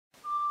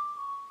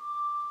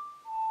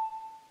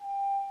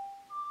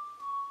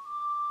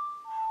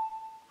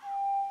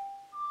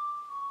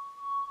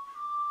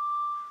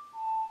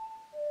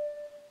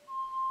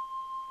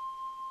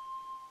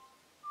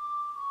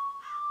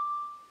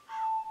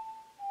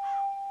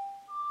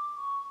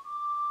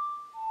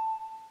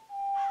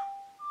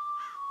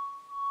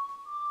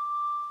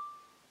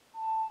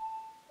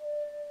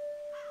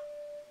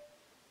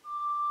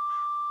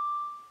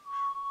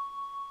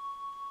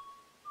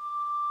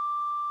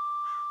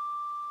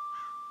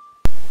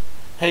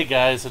Hey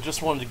guys, I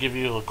just wanted to give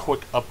you a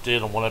quick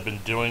update on what I've been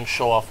doing,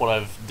 show off what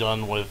I've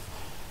done with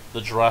the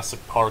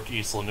Jurassic Park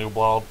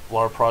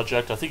Minecraft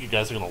Project. I think you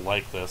guys are going to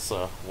like this.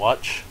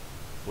 Watch.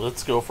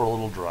 Let's go for a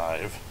little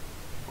drive.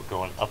 We're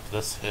going up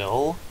this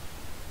hill,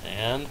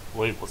 and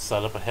wait, what's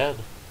that up ahead?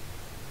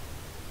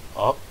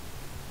 Up.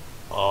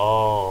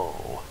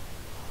 Oh.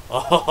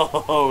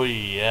 Oh,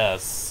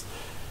 yes.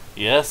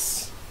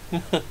 Yes.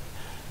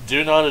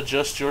 Do not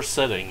adjust your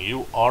setting.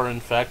 You are in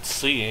fact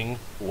seeing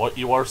what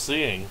you are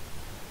seeing.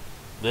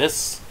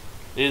 This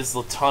is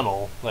the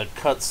tunnel that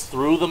cuts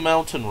through the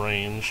mountain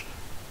range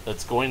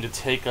that's going to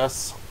take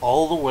us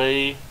all the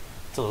way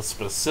to the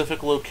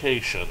specific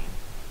location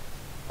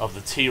of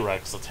the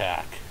T-Rex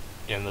attack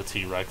in the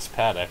T-Rex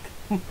paddock.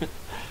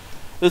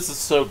 This is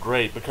so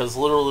great because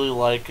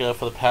literally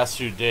for the past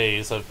few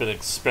days I've been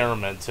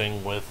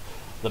experimenting with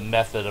the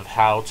method of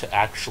how to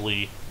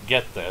actually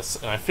get this,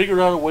 and I figured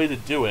out a way to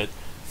do it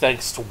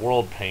thanks to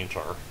World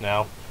Painter.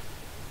 Now,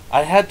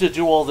 I had to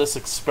do all this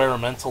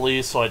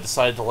experimentally, so I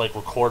decided to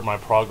record my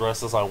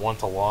progress as I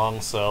went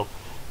along, so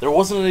there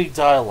wasn't any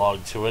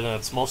dialogue to it, and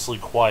it's mostly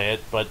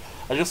quiet, but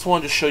I just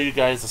wanted to show you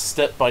guys a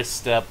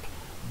step-by-step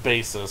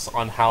basis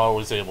on how I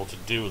was able to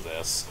do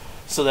this,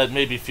 so that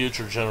maybe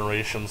future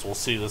generations will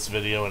see this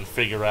video and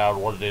figure out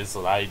what it is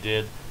that I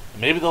did,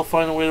 and maybe they'll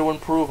find a way to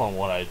improve on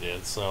what I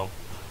did. So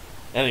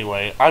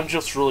anyway, I'm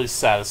just really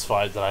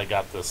satisfied that I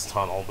got this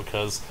tunnel,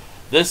 because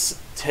this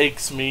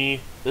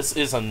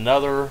is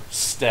another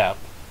step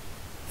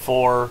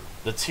for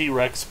the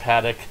T-Rex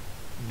paddock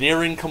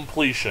nearing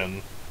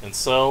completion, and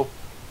so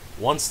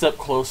one step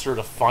closer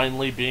to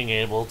finally being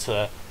able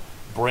to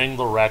bring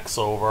the Rex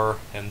over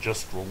and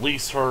just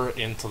release her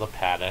into the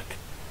paddock.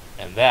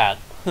 And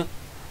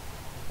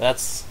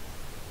that's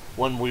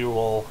when we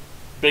will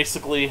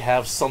basically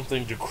have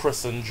something to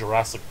christen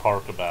Jurassic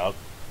Park about.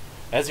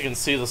 As you can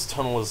see, this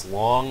tunnel is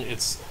long.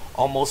 It's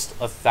almost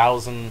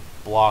 1,000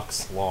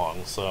 blocks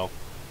long, so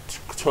it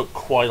took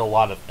quite a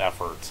lot of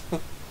effort.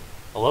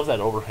 I love that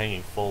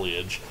overhanging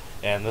foliage,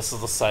 and this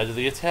is the site of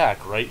the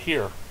attack, right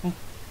here.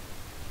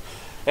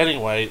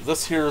 Anyway,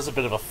 this here is a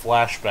bit of a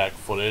flashback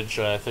footage.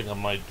 I think I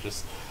might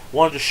just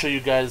wanted to show you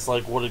guys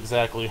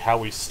how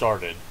we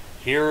started.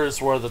 Here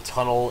is where the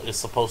tunnel is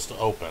supposed to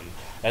open.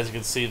 As you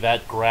can see,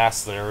 that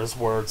grass there is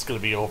where it's going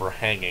to be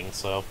overhanging,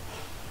 so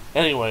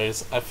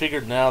anyways, I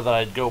figured now that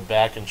I'd go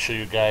back and show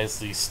you guys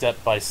the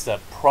step-by-step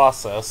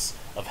process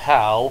of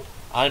how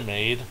I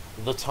made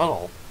the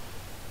tunnel.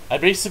 I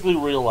basically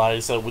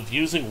realized that with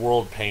using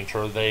World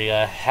Painter, they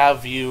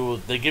give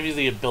you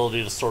the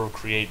ability to sort of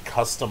create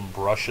custom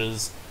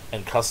brushes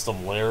and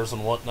custom layers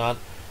and whatnot,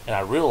 and I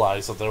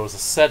realized that there was a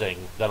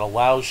setting that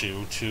allows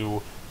you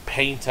to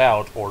paint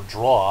out or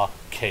draw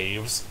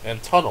caves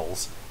and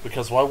tunnels,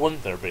 because why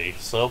wouldn't there be?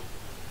 So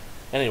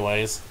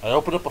anyways, I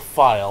opened up a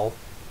file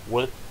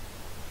with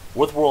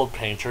World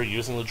Painter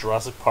using the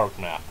Jurassic Park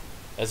map.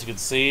 As you can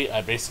see,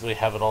 I basically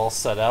have it all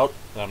set out,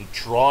 and I'm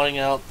drawing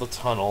out the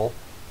tunnel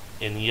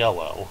in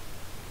yellow.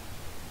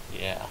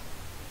 Yeah.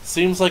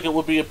 Seems like it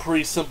would be a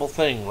pretty simple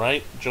thing,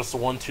 right? Just a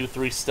 1, 2,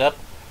 3 step.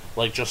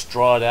 Just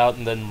draw it out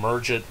and then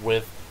merge it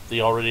with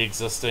the already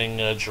existing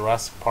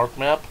Jurassic Park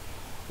map.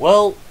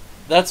 Well,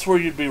 that's where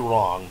you'd be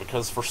wrong,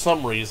 because for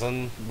some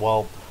reason,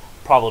 well,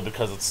 probably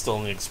because it's still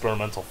in the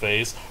experimental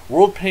phase,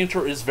 World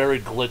Painter is very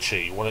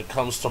glitchy when it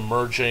comes to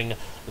merging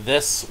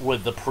this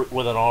with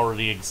an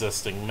already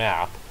existing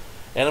map.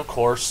 And of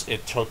course,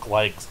 it took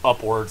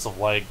upwards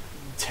of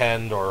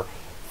 10 or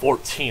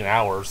 14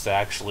 hours to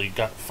actually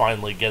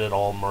finally get it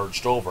all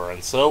merged over.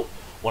 And so,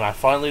 when I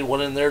finally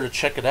went in there to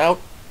check it out,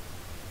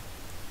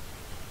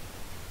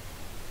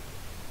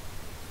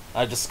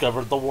 I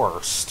discovered the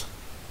worst.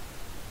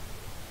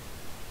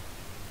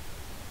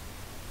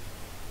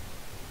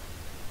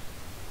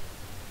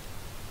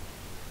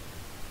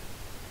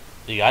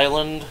 The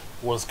island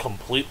was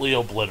completely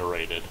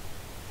obliterated.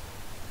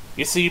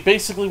 You see,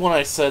 basically when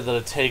I said that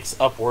it takes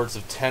upwards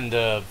of 10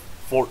 to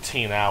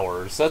 14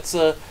 hours, it's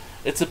a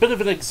bit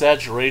of an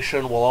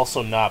exaggeration while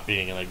also not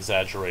being an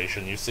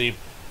exaggeration. You see,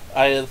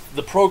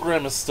 the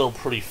program is still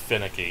pretty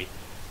finicky.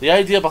 The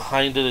idea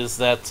behind it is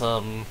that,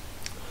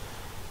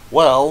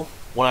 well,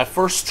 when I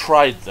first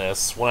tried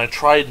this, when I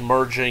tried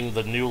merging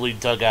the newly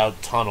dug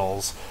out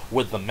tunnels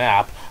with the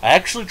map, I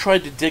actually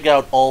tried to dig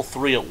out all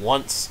 3 at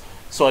once.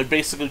 So I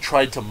basically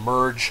tried to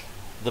merge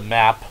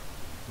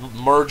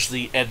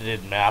the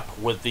edited map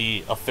with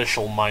the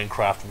official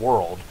Minecraft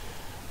world.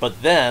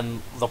 But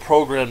then, the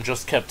program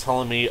just kept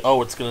telling me,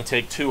 oh, it's going to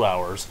take 2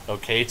 hours.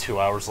 Okay, 2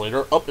 hours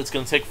later, oh, it's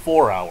going to take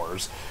 4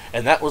 hours.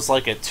 And that was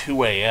at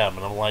 2 a.m.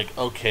 And I'm like,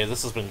 okay,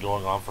 this has been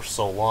going on for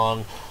so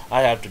long,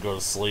 I have to go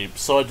to sleep.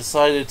 So I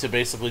decided to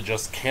basically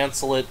just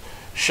cancel it,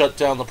 shut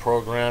down the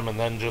program, and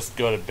then just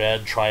go to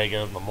bed, try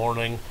again in the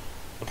morning.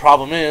 The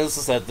problem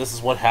is that this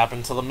is what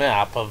happened to the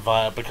map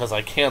because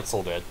I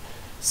canceled it.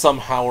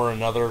 Somehow or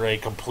another, a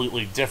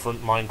completely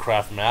different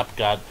Minecraft map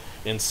got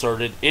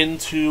inserted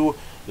into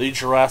the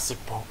Jurassic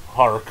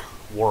Park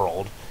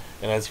world.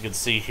 And as you can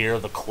see here,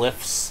 the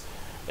cliffs,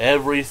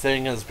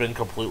 everything has been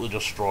completely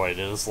destroyed.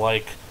 It is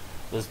like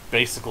There's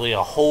basically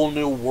a whole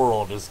new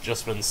world has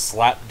just been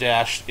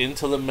slapdashed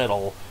into the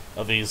middle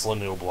of Isla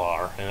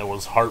Nublar, and it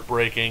was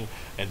heartbreaking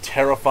and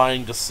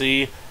terrifying to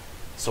see.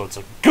 So it's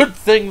a good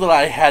thing that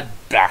I had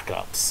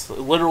backups.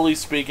 Literally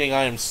speaking,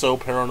 I am so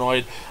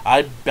paranoid.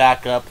 I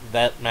back up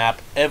that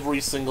map every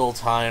single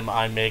time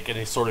I make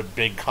any sort of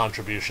big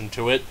contribution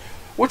to it,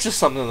 which is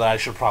something that I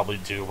should probably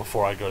do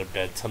before I go to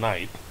bed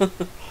tonight.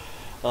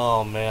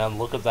 Oh man,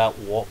 look at that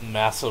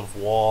massive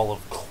wall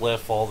of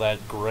cliff, all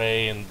that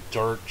gray and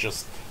dirt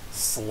just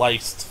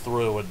sliced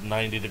through at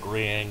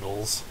 90-degree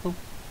angles.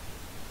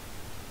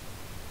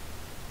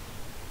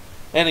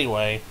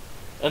 Anyway,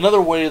 another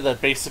way that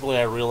basically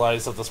I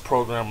realized that this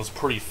program was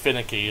pretty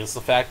finicky is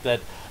the fact that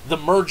the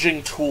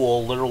merging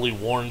tool literally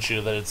warns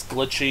you that it's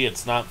glitchy,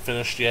 it's not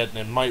finished yet, and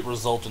it might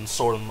result in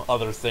some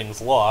other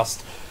things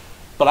lost.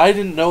 But I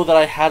didn't know that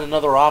I had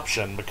another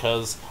option,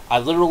 because I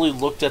literally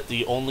looked at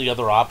the only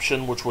other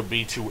option, which would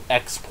be to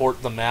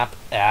export the map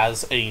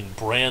as a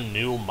brand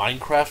new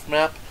Minecraft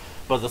map.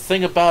 But the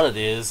thing about it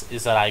is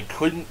that I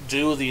couldn't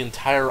do the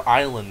entire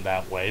island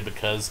that way,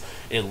 because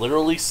it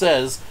literally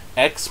says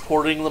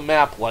exporting the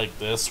map like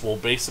this will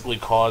basically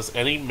cause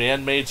any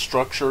man-made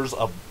structures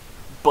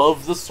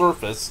above the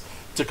surface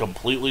to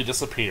completely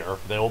disappear.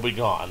 They will be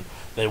gone.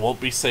 They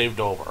won't be saved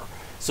over.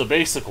 So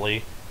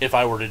basically, if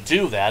I were to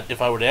do that,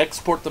 if I were to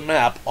export the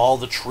map, all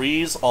the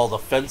trees, all the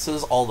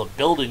fences, all the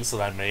buildings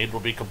that I made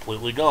would be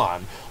completely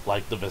gone,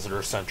 like the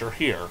visitor center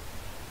here.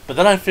 But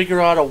then I figured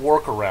out a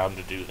workaround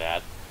to do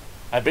that.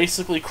 I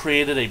basically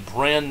created a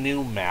brand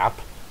new map,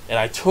 and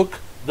I took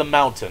the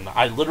mountain.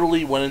 I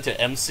literally went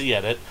into MC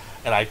Edit,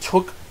 and I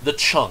took the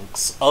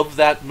chunks of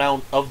that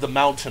of the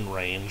mountain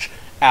range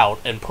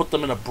out and put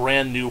them in a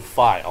brand new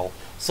file.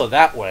 So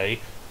that way,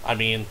 I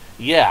mean,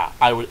 yeah,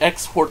 I would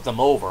export them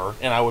over,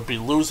 and I would be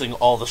losing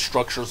all the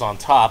structures on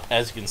top.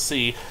 As you can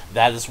see,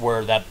 that is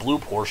where that blue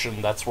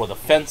portion, that's where the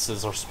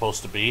fences are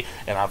supposed to be,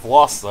 and I've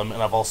lost them,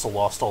 and I've also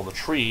lost all the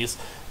trees.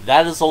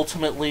 That is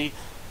ultimately,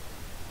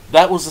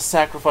 that was a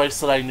sacrifice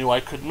that I knew I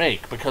could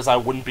make, because I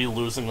wouldn't be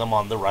losing them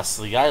on the rest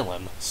of the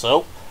island.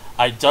 So,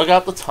 I dug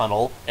out the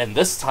tunnel, and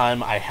this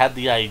time I had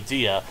the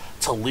idea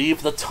to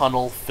leave the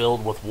tunnel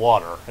filled with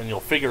water, and you'll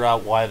figure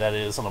out why that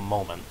is in a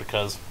moment,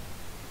 because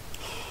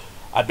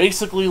I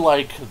basically,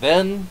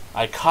 then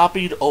I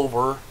copied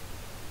over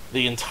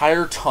the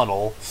entire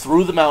tunnel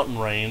through the mountain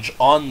range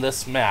on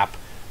this map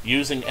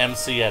using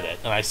MC Edit,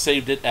 and I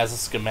saved it as a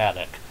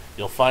schematic.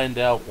 You'll find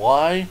out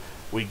why.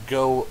 We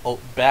go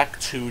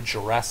back to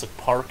Jurassic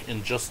Park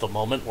in just a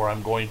moment, where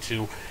I'm going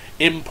to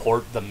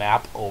import the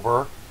map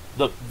over,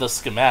 the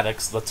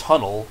schematics, the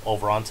tunnel,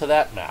 over onto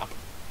that map.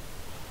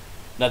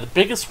 Now, the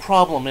biggest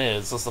problem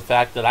is the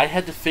fact that I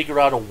had to figure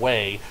out a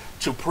way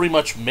to pretty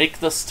much make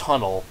this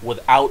tunnel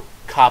without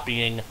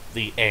copying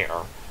the air,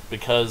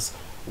 because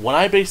when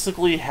I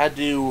basically had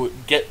to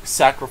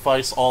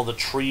sacrifice all the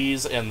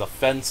trees and the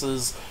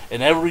fences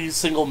and every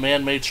single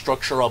man-made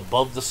structure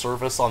above the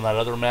surface on that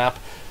other map,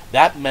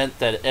 that meant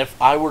that if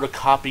I were to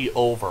copy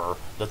over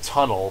the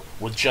tunnel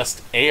with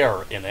just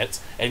air in it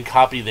and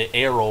copy the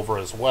air over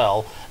as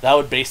well, that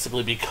would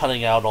basically be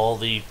cutting out all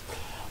the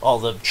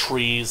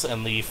trees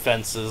and the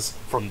fences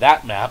from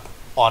that map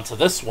onto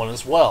this one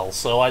as well,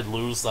 so I'd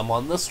lose them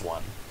on this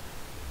one.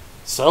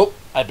 So,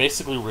 I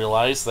basically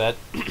realized that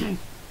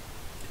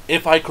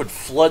if I could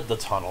flood the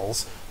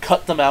tunnels,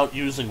 cut them out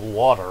using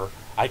water,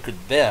 I could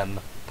then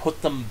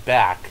put them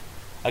back.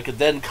 I could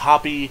then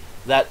copy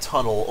that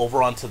tunnel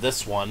over onto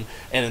this one,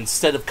 and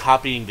instead of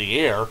copying the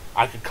air,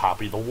 I could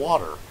copy the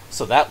water.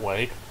 So that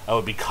way, I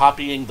would be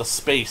copying the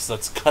space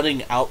that's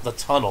cutting out the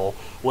tunnel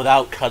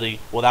without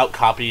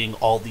copying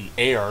all the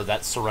air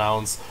that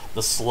surrounds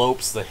the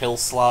slopes, the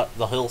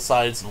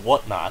hillsides, and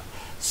whatnot.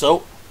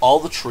 So, all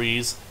the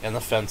trees and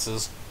the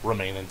fences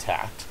remain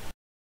intact.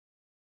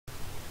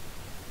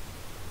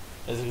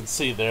 As you can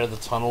see there, the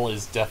tunnel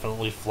is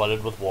definitely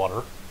flooded with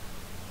water.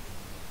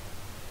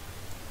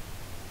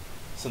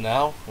 So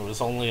now, it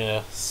was only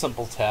a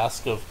simple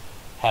task of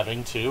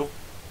having to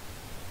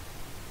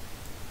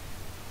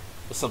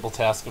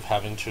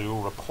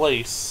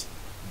replace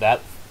that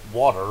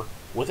water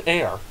with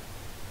air.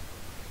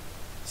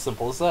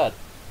 Simple as that.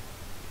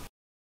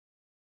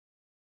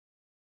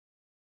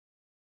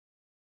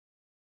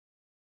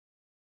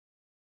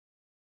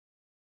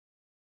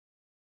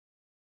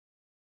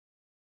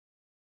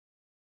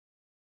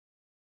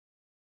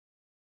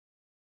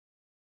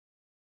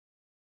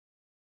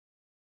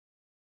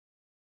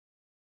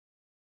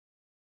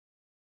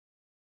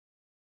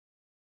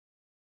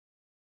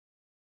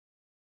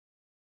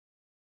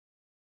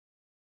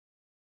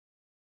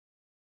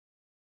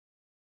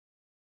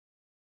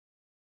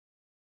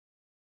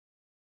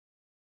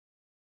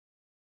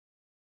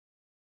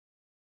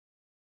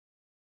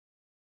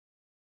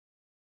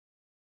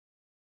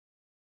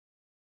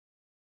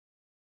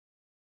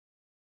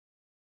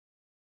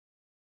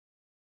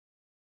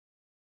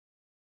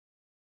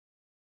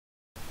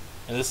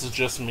 And this is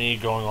just me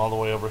going all the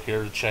way over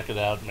here to check it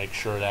out and make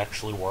sure it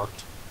actually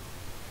worked.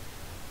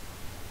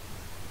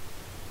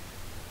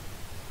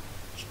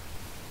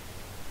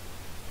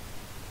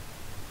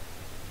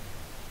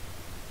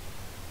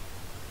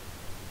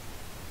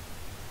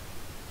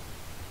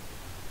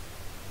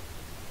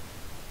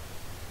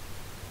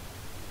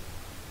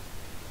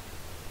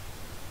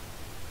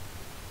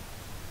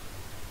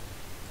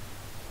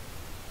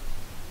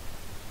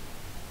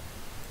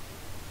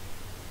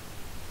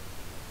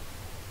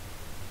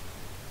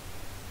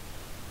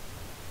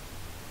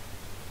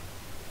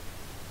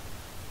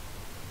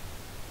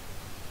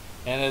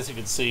 And as you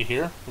can see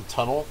here, the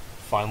tunnel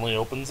finally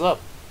opens up.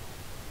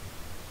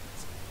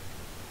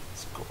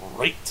 It's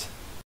great.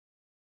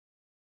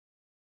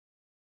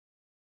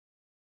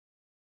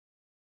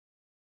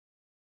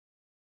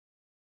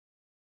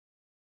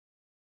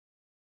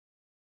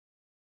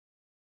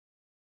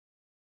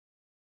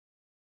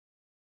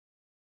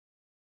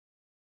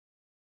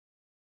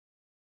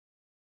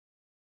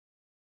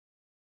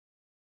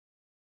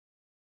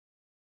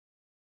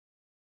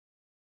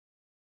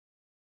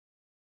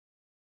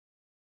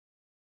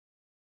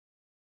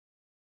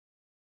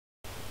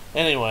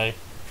 Anyway,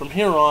 from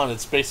here on,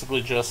 it's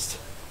basically just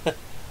a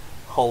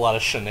whole lot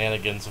of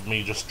shenanigans of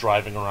me just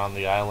driving around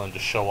the island to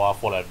show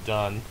off what I've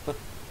done.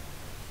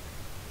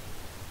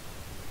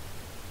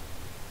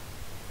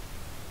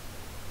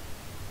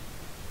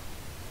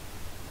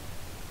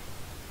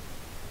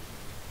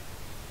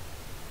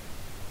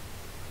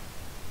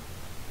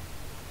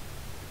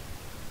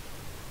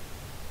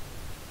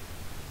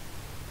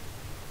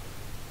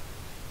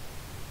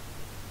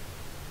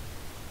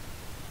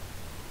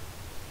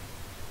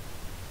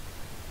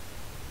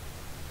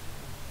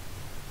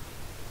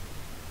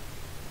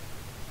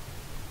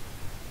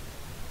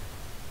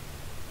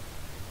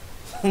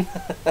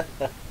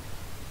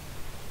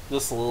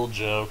 Just a little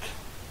joke.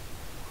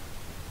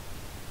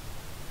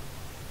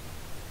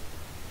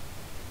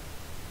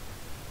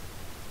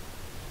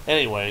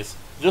 Anyways,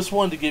 just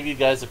wanted to give you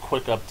guys a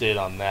quick update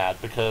on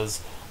that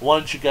because I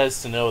wanted you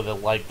guys to know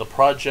that like the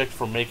project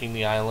for making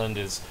the island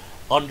is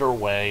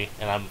underway,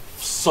 and I'm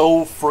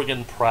so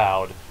friggin'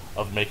 proud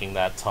of making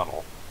that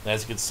tunnel. And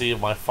as you can see,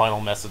 my final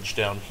message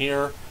down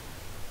here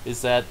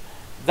is that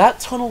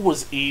tunnel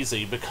was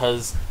easy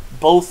because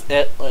both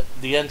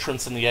the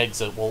entrance and the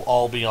exit will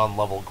all be on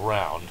level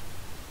ground.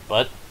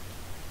 But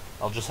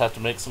I'll just have to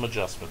make some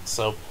adjustments.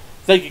 So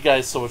thank you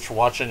guys so much for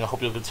watching. I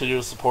hope you'll continue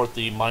to support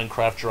the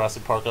Minecraft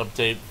Jurassic Park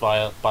update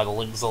by the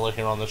Linkzilla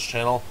here on this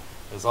channel.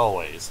 As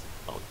always,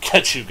 I'll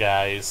catch you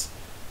guys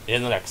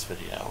in the next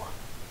video.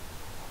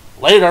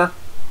 Later!